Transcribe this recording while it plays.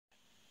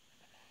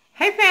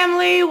Hey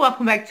family,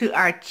 welcome back to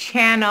our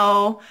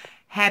channel.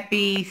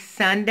 Happy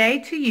Sunday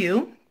to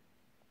you.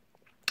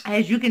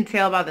 As you can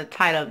tell by the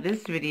title of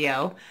this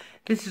video,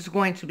 this is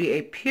going to be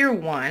a Pier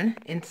One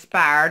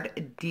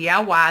inspired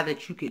DIY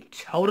that you could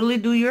totally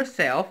do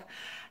yourself.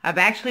 I've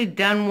actually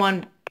done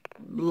one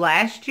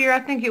last year, I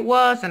think it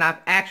was, and I've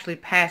actually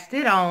passed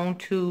it on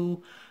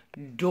to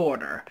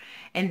daughter.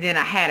 And then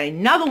I had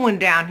another one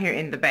down here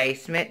in the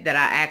basement that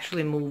I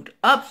actually moved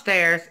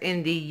upstairs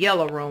in the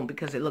yellow room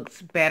because it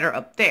looks better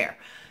up there.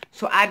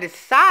 So I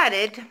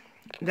decided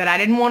that I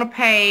didn't want to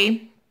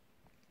pay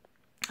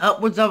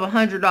upwards of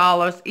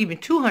 $100, even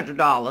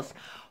 $200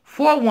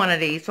 for one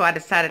of these. So I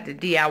decided to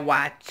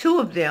DIY two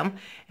of them,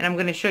 and I'm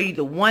going to show you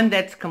the one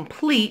that's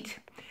complete.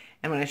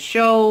 I'm going to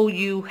show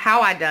you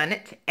how I done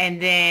it,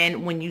 and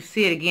then when you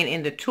see it again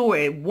in the tour,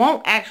 it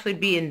won't actually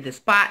be in the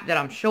spot that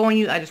I'm showing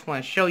you. I just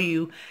want to show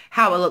you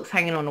how it looks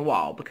hanging on the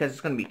wall because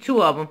it's going to be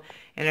two of them,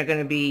 and they're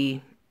going to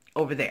be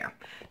over there.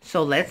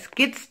 So let's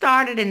get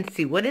started and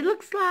see what it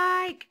looks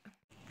like.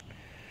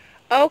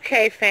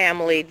 Okay,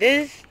 family,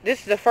 this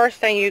is the first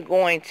thing you're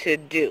going to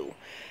do.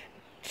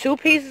 2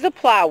 pieces of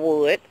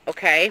plywood,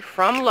 okay,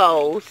 from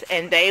Lowe's,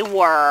 and they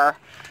were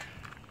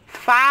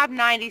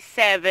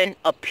 $5.97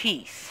 a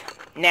piece.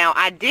 Now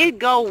I did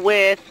go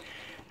with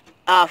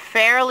a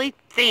fairly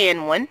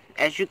thin one,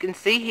 as you can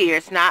see here.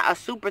 It's not a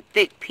super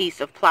thick piece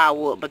of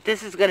plywood, but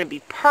this is going to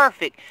be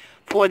perfect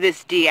for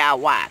this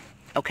DIY.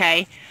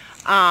 Okay,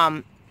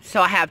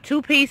 so I have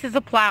 2 pieces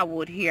of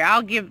plywood here.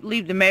 I'll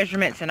leave the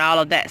measurements and all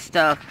of that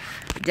stuff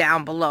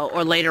down below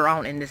or later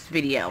on in this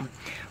video.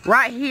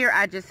 Right here,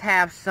 I just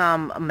have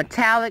some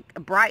metallic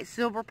bright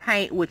silver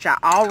paint, which I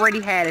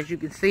already had. As you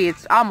can see,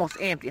 it's almost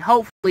empty.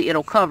 Hopefully,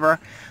 it'll cover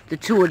the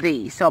 2 of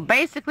these. So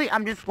basically,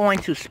 I'm just going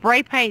to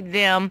spray paint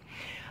them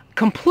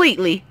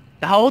completely,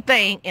 the whole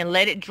thing, and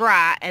let it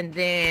dry, and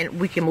then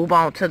we can move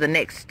on to the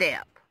next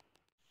step.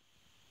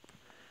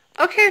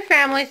 Okay,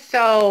 family,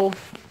 so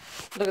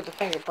look at the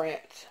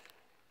fingerprints.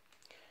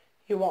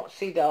 You won't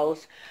see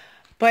those.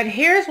 But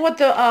here's what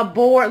the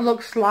board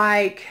looks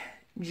like,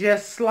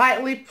 just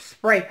slightly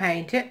spray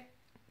painted.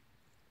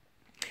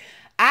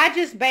 I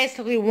just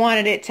basically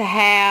wanted it to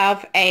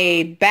have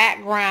a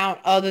background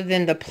other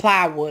than the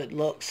plywood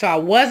look. So I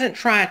wasn't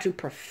trying to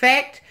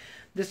perfect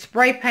the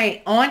spray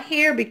paint on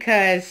here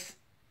because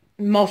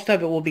most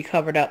of it will be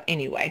covered up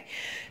anyway.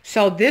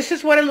 So this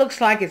is what it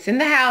looks like. It's in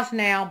the house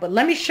now, but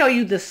let me show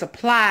you the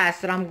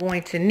supplies that I'm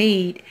going to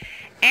need,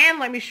 and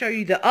let me show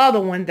you the other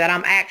one that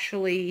I'm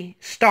actually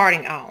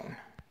starting on.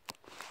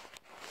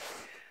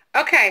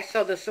 Okay,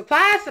 so the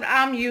supplies that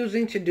I'm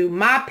using to do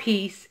my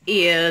piece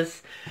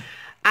is,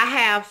 I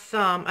have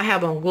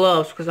on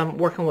gloves because I'm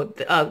working with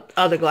the,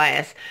 other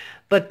glass.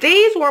 But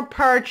these were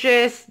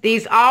purchased,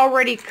 these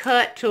already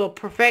cut to a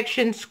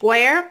perfection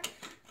square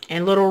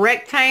and little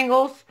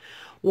rectangles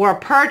were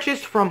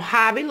purchased from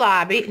Hobby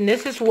Lobby. And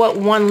this is what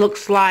one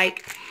looks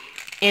like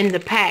in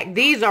the pack.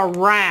 These are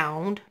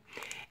round.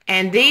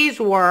 And these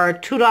were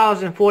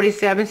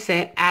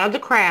 $2.47 out of the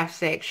craft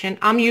section.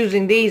 I'm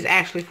using these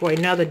actually for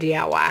another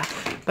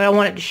DIY, but I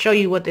wanted to show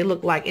you what they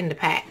look like in the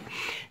pack.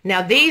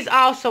 Now these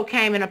also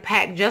came in a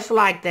pack just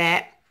like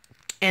that,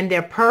 and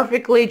they're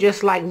perfectly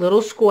just like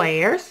little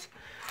squares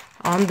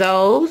on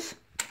those.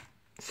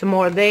 Some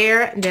more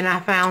there. And then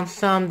I found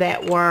some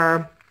that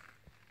were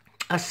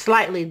a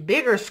slightly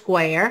bigger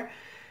square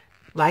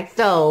like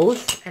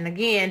those. And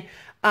again,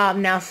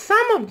 now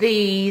some of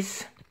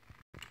these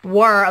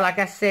were, like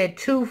I said,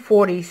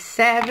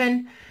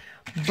 $2.47,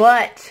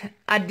 but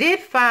I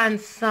did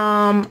find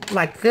some,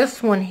 like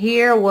this one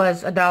here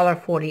was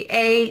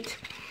 $1.48,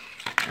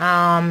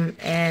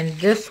 and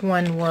this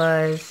one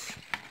was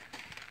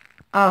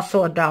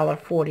also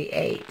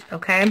 $1.48.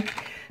 Okay,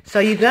 so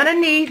you're gonna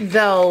need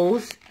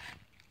those,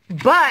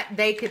 but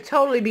they could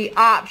totally be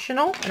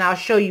optional, and I'll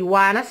show you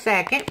why in a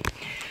second.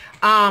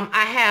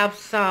 I have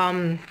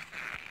some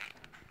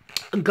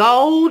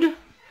gold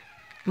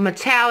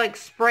metallic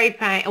spray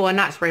paint, well,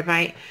 not spray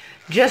paint,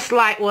 just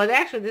like, well,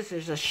 actually this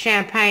is a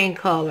champagne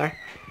color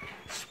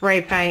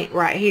spray paint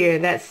right here.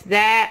 That's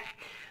that,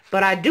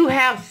 but I do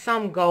have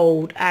some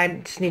gold. I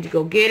just need to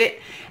go get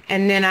it.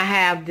 And then I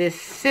have this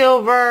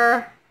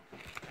silver,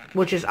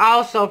 which is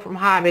also from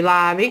Hobby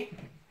Lobby,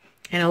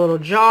 in a little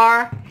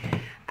jar.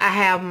 I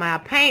have my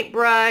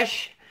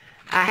paintbrush.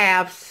 I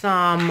have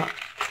some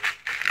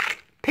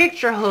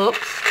picture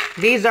hooks.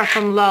 These are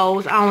from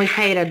Lowe's. I only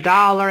paid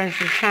 $1 and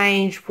some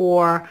change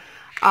for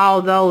all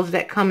those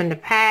that come in the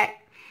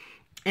pack.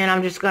 And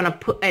I'm just going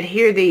to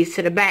adhere these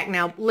to the back.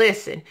 Now,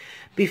 listen,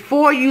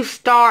 before you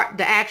start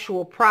the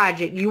actual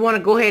project, you want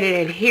to go ahead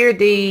and adhere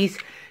these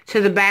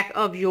to the back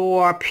of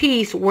your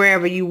piece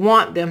wherever you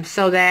want them,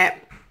 so that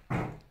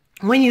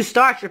when you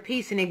start your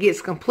piece and it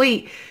gets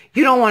complete,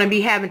 you don't want to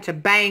be having to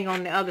bang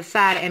on the other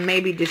side and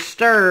maybe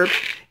disturb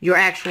your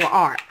actual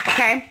art.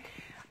 Okay?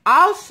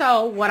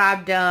 Also, what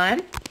I've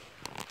done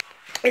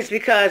is,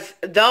 because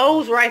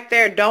those right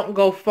there don't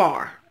go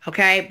far,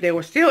 okay? They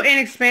were still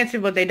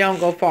inexpensive, but they don't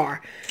go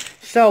far.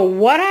 So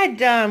what I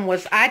done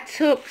was I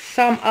took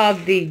some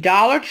of the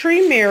Dollar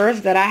Tree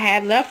mirrors that I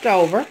had left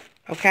over,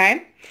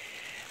 okay?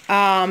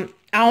 I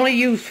only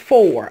used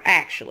 4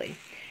 actually.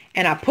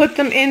 And I put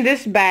them in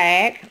this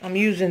bag. I'm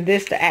using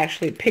this to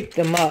actually pick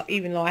them up,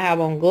 even though I have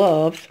on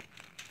gloves.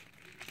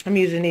 I'm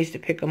using these to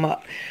pick them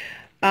up.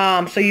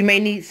 So you may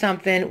need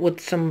something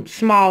with some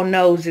small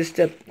noses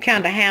to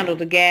kind of handle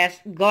the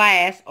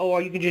glass,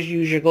 or you can just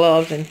use your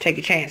gloves and take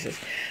your chances.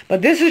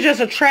 But this is just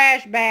a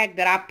trash bag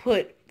that I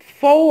put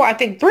 4, I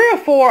think 3 or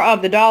 4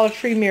 of the Dollar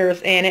Tree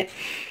mirrors in it.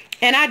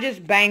 And I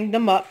just banged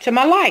them up to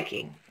my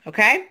liking,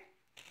 okay?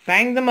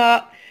 Banged them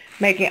up,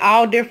 making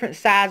all different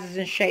sizes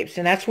and shapes.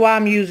 And that's why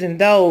I'm using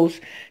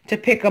those to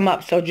pick them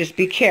up. So just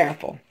be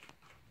careful.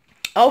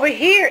 Over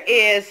here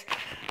is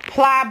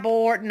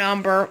plyboard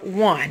number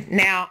 1.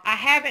 Now, I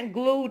haven't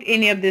glued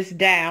any of this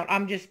down.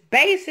 I'm just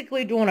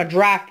basically doing a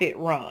dry fit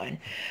run.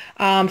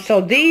 So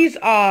these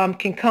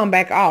can come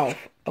back off,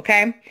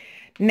 okay?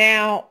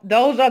 Now,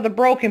 those are the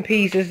broken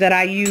pieces that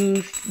I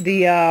used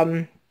the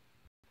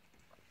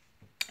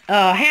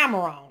hammer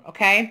on,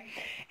 okay?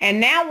 And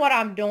now what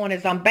I'm doing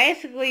is I'm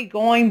basically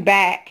going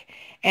back,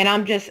 and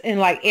I'm just in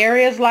like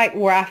areas like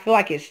where I feel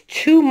like it's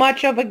too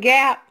much of a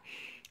gap.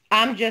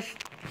 I'll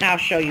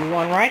show you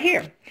one right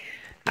here.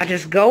 I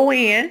just go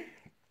in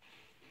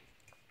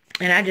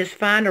and I just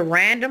find a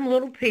random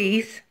little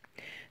piece.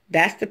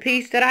 That's the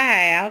piece that I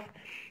have.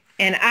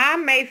 And I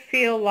may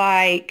feel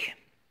like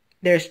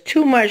there's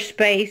too much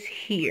space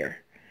here.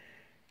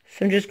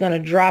 So I'm just going to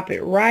drop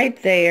it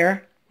right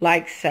there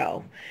like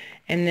so.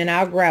 And then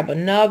I'll grab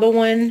another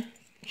one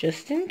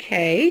just in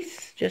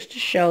case, just to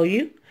show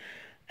you.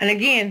 And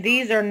again,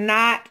 these are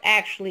not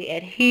actually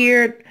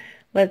adhered.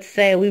 Let's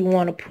say we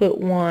want to put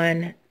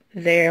one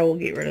there. We'll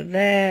get rid of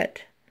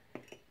that.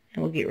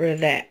 And we'll get rid of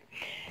that.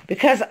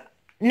 Because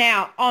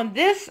now on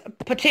this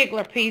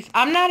particular piece,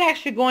 I'm not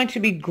actually going to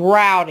be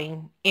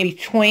grouting in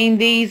between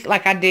these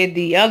like I did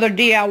the other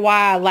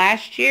DIY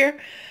last year.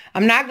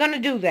 I'm not going to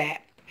do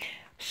that.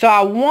 So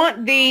I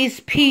want these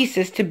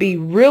pieces to be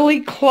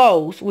really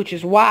close, which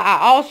is why I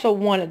also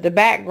wanted the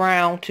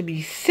background to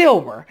be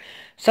silver,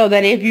 so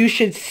that if you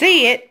should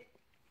see it,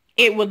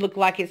 it would look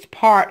like it's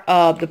part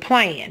of the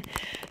plan.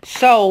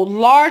 So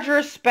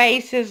larger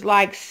spaces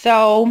like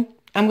so,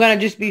 I'm going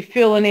to just be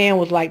filling in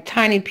with like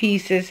tiny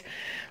pieces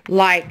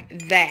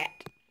like that.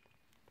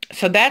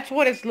 So that's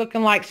what it's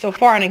looking like so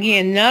far. And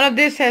again, none of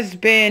this has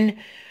been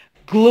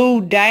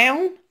glued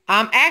down.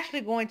 I'm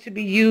actually going to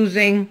be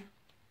using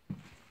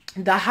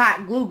the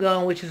hot glue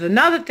gun, which is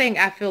another thing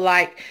I feel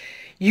like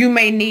you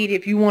may need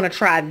if you want to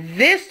try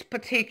this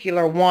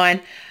particular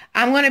one.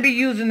 I'm going to be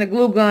using the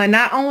glue gun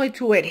not only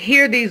to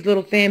adhere these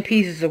little thin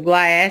pieces of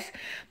glass,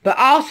 but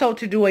also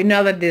to do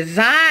another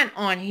design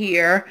on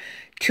here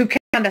to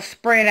kind of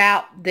spread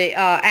out the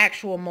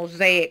actual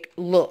mosaic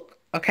look,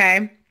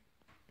 okay?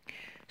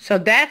 So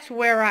that's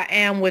where I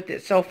am with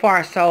it so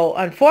far. So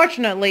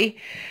unfortunately,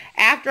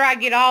 after I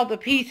get all the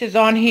pieces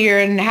on here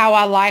and how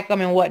I like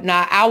them and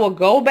whatnot, I will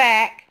go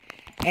back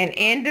and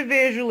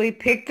individually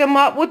pick them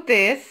up with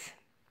this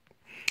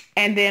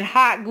and then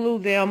hot glue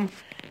them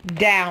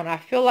down. I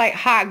feel like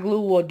hot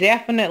glue will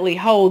definitely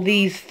hold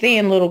these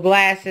thin little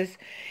glasses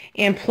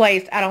in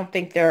place. I don't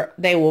think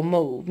they will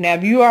move. Now,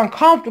 if you are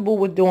uncomfortable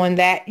with doing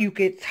that, you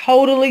could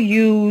totally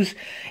use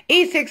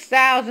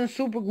E6000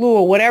 super glue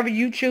or whatever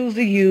you choose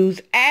to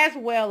use, as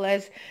well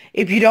as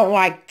if you don't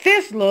like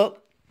this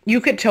look,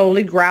 you could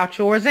totally grout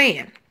yours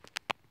in.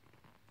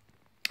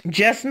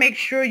 Just make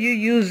sure you're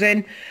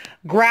using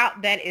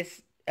grout that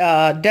is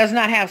does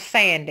not have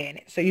sand in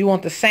it. So you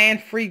want the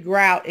sand-free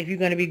grout if you're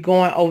going to be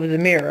going over the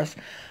mirrors.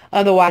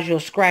 Otherwise, you'll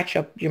scratch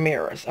up your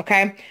mirrors,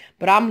 okay?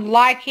 But I'm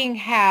liking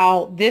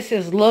how this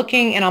is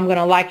looking, and I'm going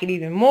to like it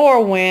even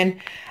more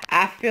when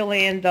I fill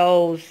in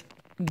those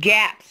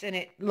gaps and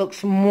it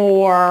looks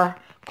more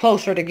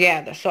closer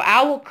together. So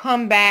I will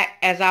come back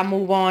as I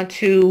move on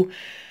to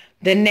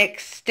the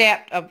next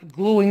step of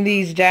gluing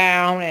these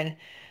down and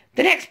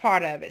the next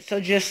part of it. So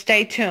just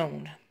stay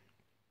tuned.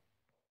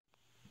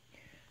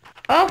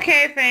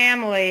 Okay,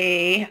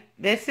 family,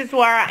 this is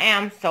where I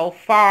am so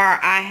far.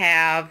 I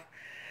have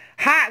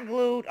hot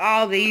glued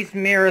all these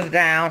mirrors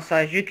down. So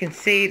as you can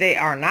see, they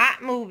are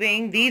not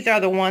moving. These are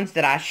the ones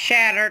that I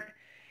shattered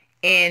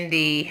in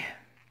the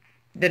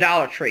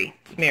Dollar Tree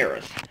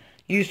mirrors.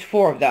 Used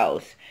 4 of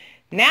those.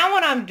 Now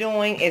what I'm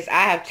doing is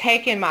I have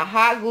taken my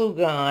hot glue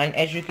gun,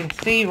 as you can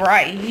see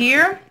right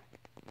here,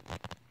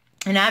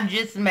 and I've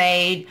just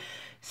made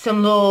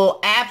some little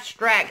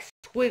abstract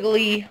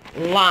squiggly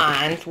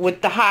lines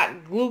with the hot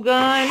glue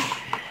gun,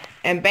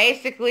 and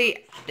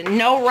basically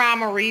no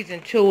rhyme or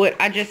reason to it.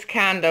 I just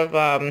kind of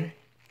I'm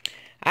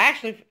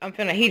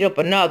gonna heat up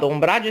another one,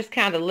 but I just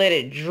kind of let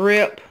it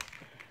drip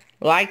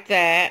like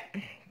that,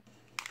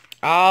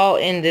 all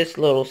in this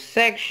little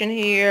section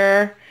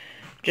here,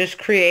 just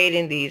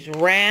creating these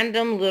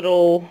random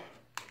little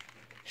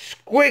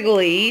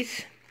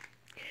squigglies.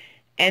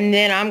 And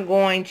then I'm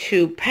going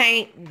to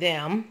paint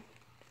them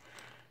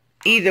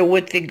either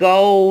with the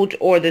gold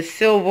or the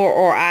silver,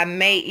 or I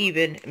may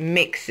even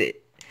mix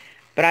it.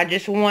 but I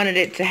just wanted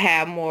it to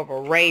have more of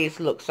a raised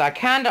look. So I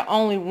kind of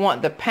only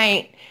want the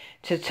paint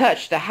to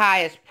touch the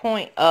highest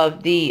point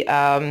of the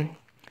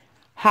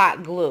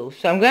hot glue.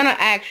 So I'm going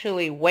to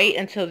actually wait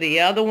until the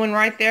other one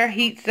right there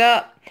heats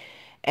up.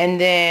 And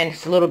then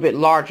it's a little bit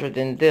larger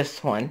than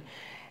this one.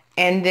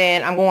 And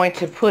then I'm going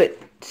to put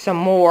some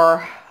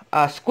more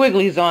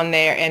squigglies on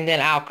there. And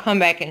then I'll come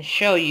back and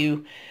show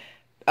you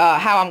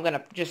how I'm going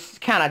to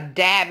just kind of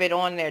dab it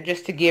on there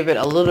just to give it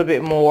a little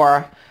bit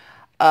more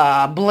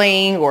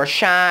bling or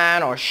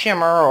shine or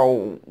shimmer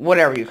or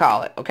whatever you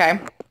call it, okay?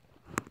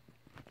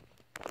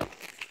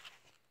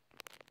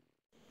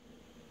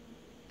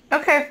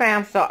 Okay,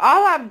 fam, so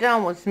all I've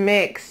done was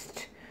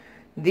mixed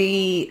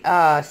the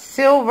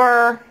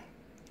silver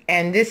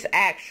and this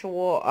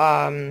actual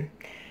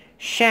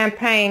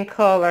champagne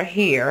color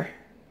here,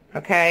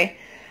 okay?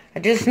 I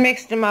just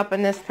mixed them up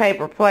in this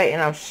paper plate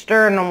and I'm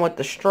stirring them with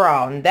the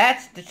straw. And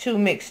that's the two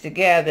mixed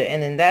together,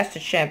 and then that's the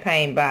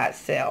champagne by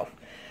itself.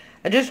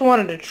 I just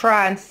wanted to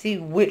try and see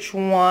which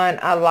one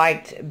I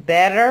liked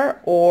better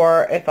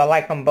or if I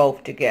like them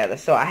both together.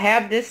 So I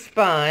have this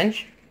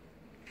sponge,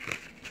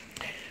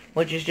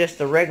 which is just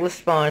a regular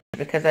sponge,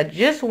 because I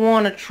just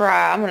want to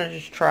try,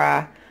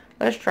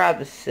 let's try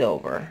the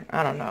silver.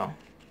 I don't know.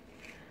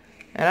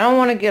 And I don't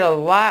want to get a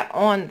lot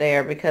on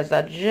there because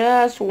I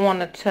just want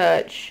to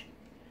touch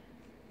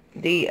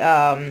the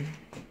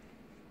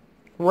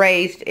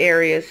raised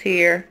areas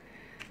here.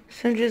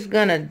 So I'm just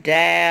going to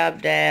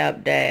dab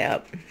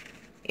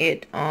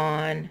it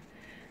on.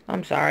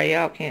 I'm sorry,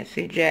 y'all can't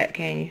see Jack,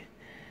 can you?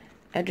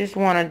 I just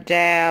want to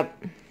dab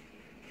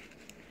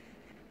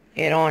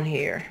it on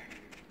here.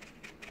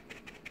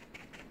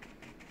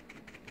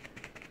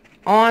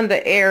 On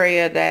the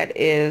area that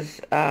is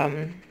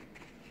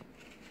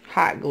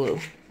hot glue,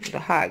 the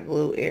hot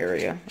glue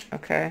area,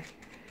 okay?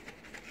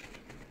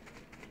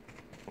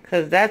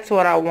 Because that's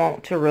what I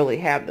want to really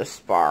have the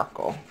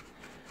sparkle.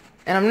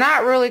 And I'm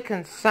not really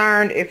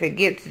concerned if it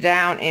gets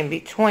down in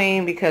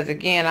between, because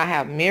again, I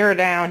have mirror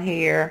down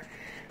here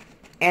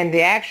and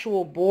the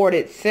actual board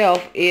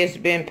itself is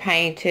been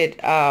painted.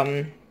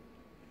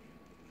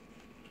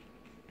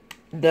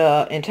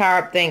 The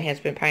entire thing has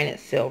been painted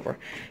silver.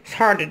 It's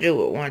hard to do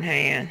with one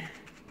hand.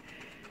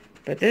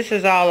 But this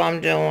is all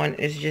I'm doing,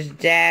 is just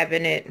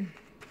dabbing it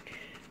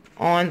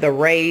on the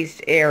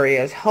raised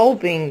areas,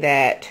 hoping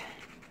that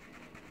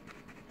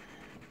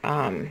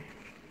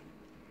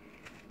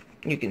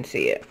you can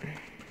see it.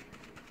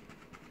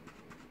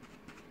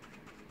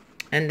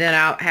 And then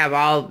I'll have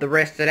all the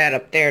rest of that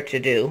up there to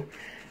do.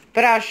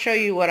 But I'll show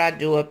you what I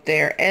do up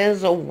there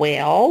as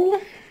well.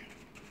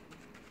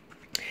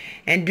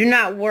 And do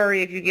not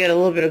worry if you get a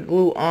little bit of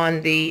glue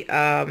on the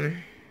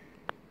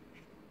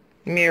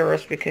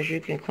mirrors, because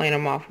you can clean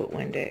them off with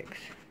Windex.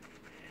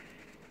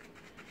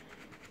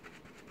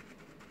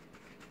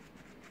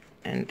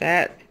 And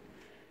that,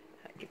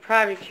 you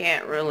probably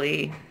can't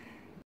really,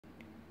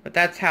 but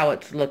that's how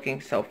it's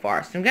looking so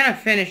far. So I'm going to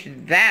finish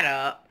that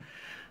up.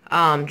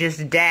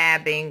 Just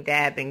dabbing.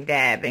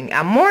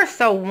 I more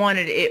so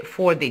wanted it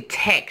for the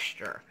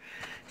texture.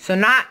 So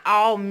not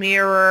all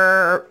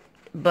mirror,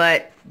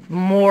 but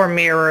more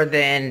mirror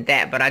than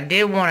that. But I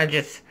did want to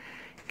just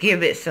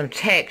give it some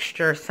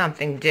texture,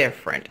 something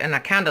different. And I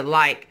kind of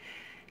like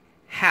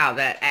how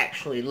that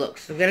actually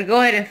looks. So I'm going to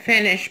go ahead and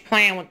finish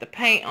playing with the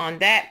paint on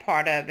that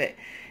part of it.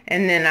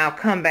 And then I'll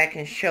come back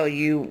and show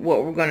you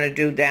what we're going to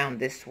do down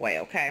this way,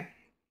 okay?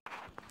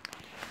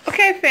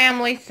 Okay,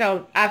 family,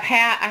 so I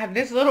have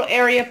this little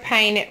area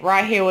painted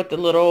right here with the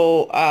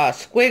little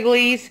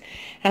squigglies.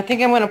 And I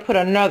think I'm going to put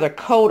another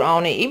coat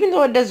on it, even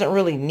though it doesn't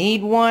really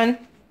need one.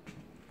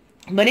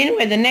 But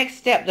anyway, the next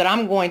step that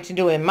I'm going to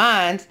do in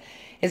mine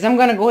is I'm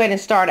going to go ahead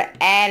and start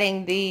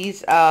adding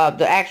these,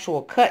 the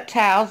actual cut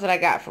towels that I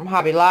got from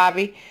Hobby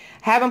Lobby.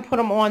 Haven't put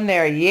them on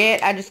there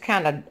yet. I just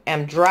kind of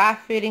am dry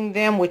fitting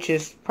them, which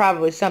is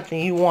probably something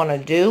you want to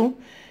do.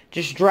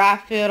 Just dry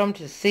fit them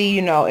to see,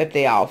 you know, if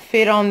they all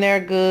fit on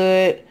there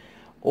good,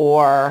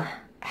 or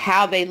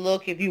how they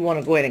look, if you want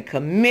to go ahead and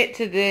commit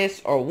to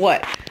this or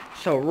what.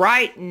 So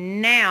right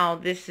now,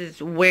 this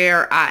is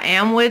where I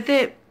am with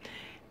it.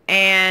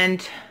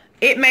 And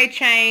it may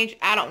change,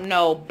 I don't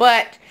know,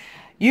 but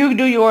you can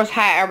do yours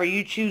however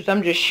you choose.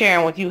 I'm just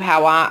sharing with you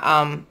how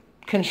I'm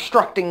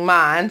constructing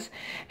mine.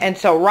 And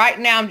so right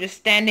now I'm just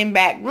standing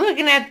back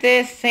looking at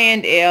this,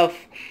 saying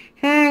if,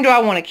 do I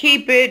want to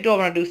keep it? Do I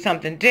want to do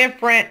something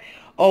different?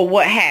 Or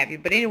what have you?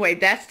 But anyway,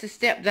 that's the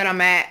step that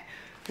I'm at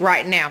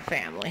right now,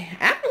 family.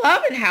 I'm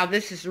loving how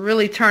this is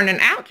really turning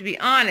out, to be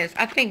honest.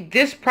 I think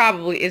this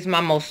probably is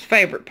my most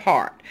favorite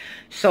part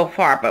so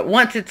far. But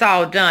once it's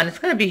all done, it's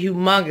going to be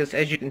humongous,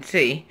 as you can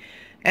see.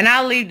 And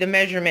I'll leave the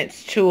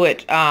measurements to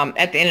it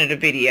at the end of the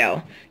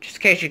video, just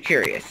in case you're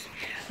curious.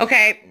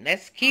 Okay,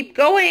 let's keep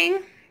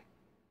going.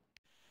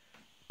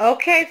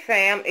 Okay,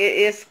 fam, it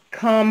is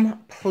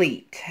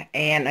complete.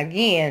 And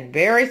again,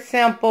 very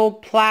simple,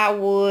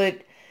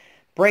 plywood.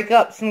 Break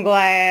up some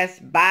glass,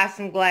 buy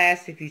some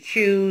glass if you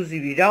choose.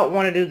 If you don't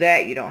want to do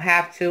that, you don't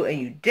have to. And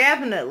you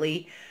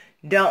definitely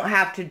don't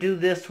have to do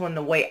this one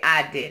the way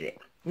I did it.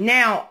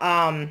 Now,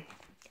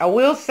 I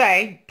will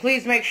say,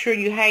 please make sure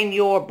you hang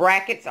your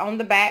brackets on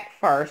the back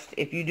first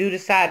if you do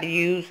decide to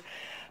use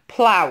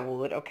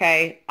plywood,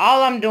 okay?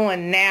 All I'm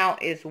doing now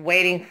is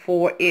waiting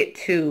for it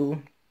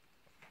to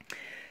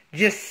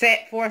just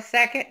set for a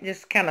second.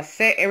 Just kind of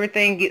set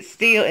everything, get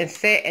still and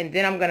set, and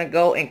then I'm going to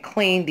go and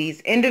clean these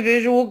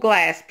individual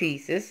glass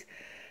pieces,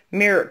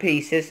 mirrored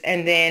pieces,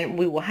 and then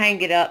we will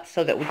hang it up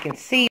so that we can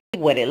see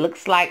what it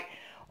looks like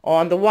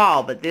on the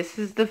wall. But this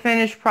is the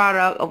finished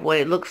product of what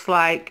it looks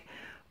like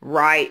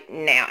right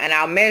now, and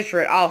I'll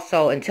measure it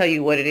also and tell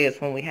you what it is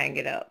when we hang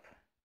it up.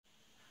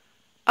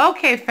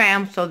 Okay,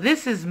 fam, so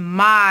this is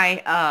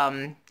my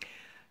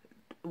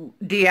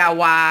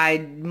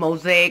DIY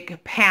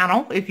mosaic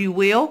panel, if you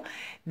will.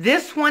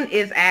 This one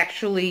is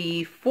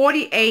actually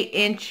 48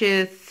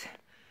 inches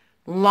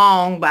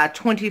long by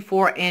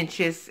 24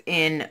 inches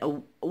in,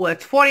 well,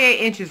 it's 48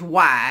 inches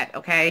wide,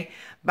 okay,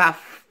 by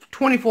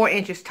 24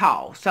 inches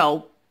tall.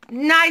 So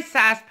nice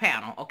size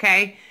panel,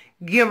 okay,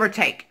 give or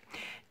take.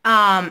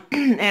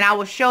 And I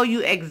will show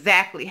you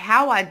exactly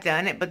how I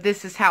done it, but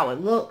this is how it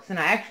looks, and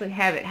I actually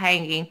have it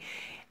hanging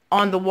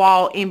on the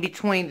wall in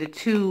between the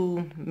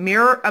two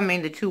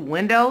the two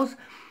windows.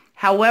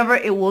 However,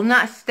 it will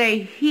not stay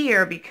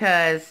here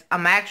because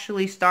I'm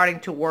actually starting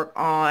to work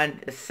on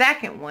the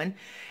second one,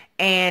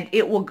 and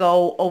it will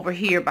go over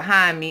here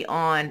behind me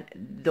on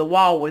the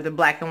wall where the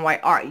black and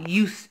white art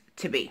used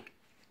to be.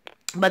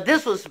 But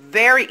this was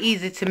very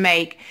easy to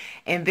make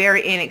and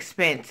very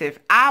inexpensive.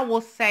 I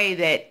will say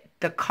that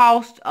the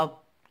cost of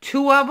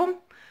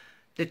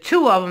the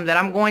two of them that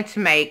I'm going to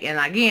make, and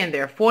again,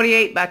 they're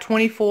 48 by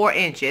 24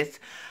 inches,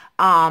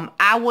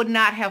 I would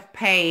not have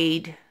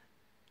paid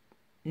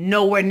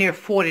nowhere near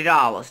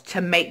 $40 to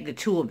make the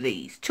two of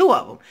these. Two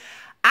of them.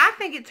 I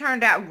think it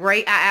turned out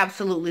great. I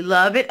absolutely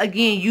love it.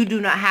 Again, you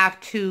do not have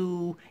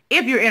to,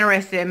 if you're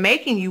interested in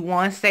making you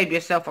one, save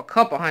yourself a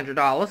couple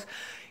 $100s.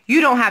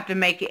 You don't have to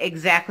make it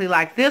exactly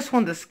like this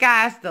one. The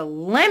sky's the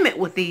limit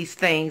with these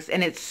things,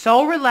 and it's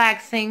so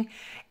relaxing.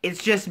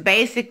 It's just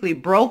basically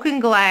broken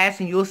glass,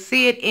 and you'll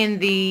see it in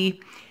the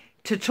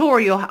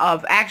tutorial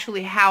of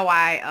actually how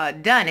I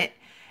done it.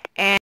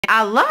 And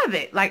I love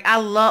it. Like,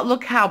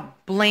 look how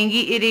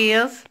blingy it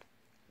is.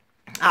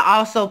 I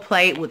also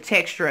played with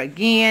texture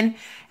again.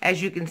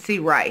 As you can see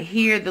right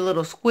here, the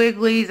little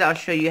squigglies, I'll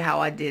show you how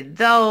I did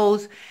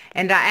those.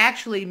 And I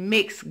actually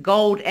mixed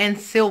gold and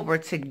silver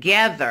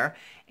together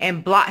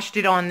and blotched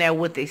it on there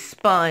with a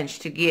sponge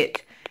to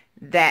get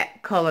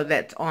that color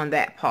that's on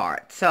that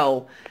part.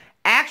 So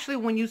actually,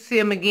 when you see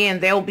them again,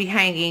 they'll be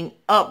hanging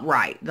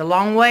upright the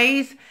long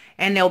ways,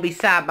 and they'll be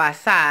side by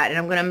side. And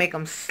I'm going to make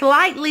them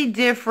slightly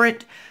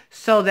different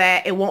so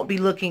that it won't be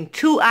looking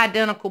too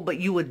identical, but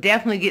you would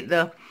definitely get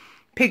the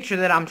picture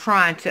that I'm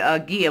trying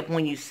to give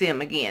when you see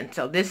them again.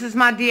 So this is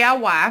my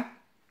DIY.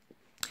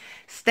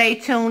 Stay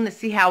tuned to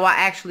see how I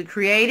actually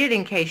created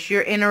in case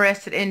you're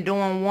interested in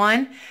doing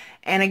one.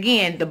 And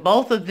again, the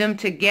both of them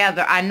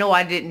together, I know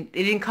it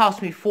didn't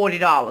cost me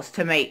 $40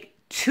 to make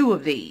two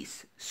of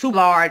these super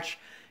large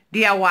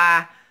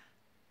DIY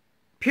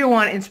Pier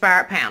One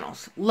Inspired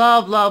panels.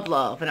 Love, love,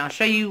 love. And I'll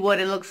show you what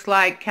it looks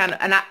like. And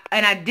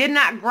I did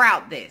not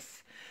grout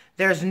this.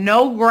 There's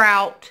no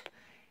grout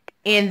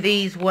in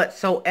these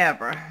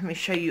whatsoever. Let me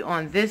show you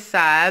on this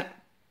side.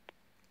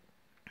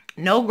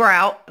 No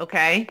grout,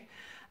 okay?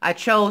 I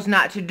chose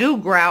not to do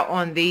grout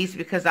on these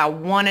because I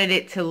wanted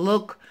it to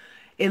look,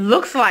 it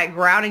looks like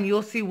grout, and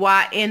you'll see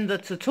why in the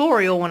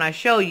tutorial when I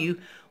show you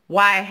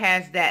why it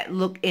has that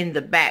look in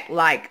the back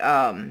like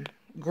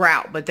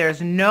grout. But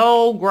there's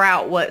no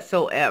grout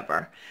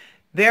whatsoever.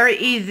 Very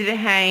easy to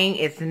hang.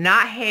 It's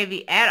not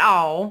heavy at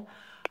all.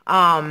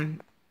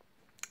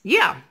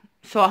 Yeah.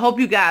 So I hope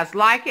you guys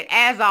like it.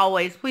 As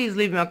always, please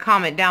leave me a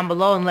comment down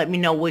below and let me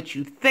know what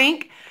you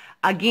think.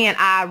 Again,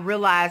 I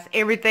realize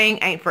everything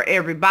ain't for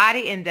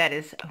everybody, and that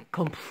is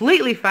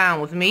completely fine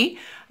with me.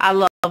 I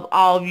love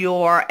all of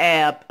your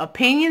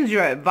opinions,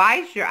 your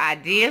advice, your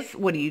ideas.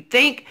 What do you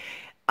think?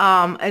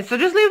 And so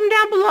just leave them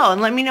down below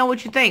and let me know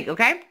what you think,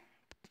 okay?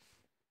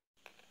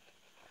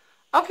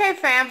 Okay,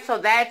 fam, so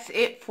that's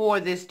it for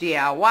this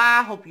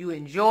DIY. Hope you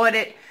enjoyed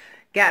it.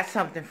 Got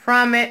something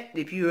from it.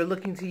 If you are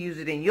looking to use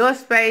it in your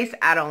space,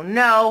 I don't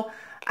know.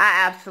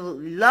 I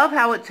absolutely love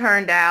how it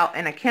turned out,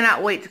 and I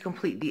cannot wait to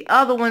complete the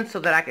other ones so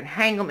that I can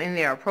hang them in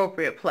their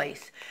appropriate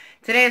place.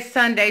 Today is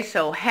Sunday,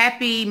 so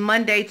happy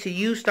Monday to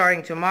you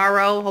starting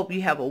tomorrow. Hope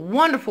you have a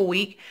wonderful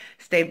week.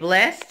 Stay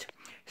blessed.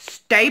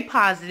 Stay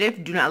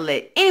positive. Do not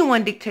let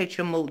anyone dictate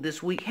your mood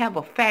this week. Have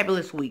a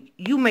fabulous week.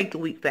 You make the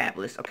week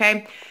fabulous,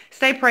 okay?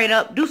 Stay prayed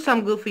up. Do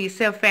something good for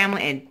yourself,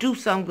 family, and do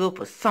something good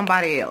for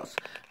somebody else.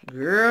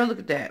 Girl, look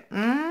at that.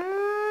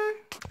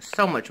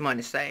 So much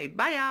money saved.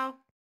 Bye, y'all.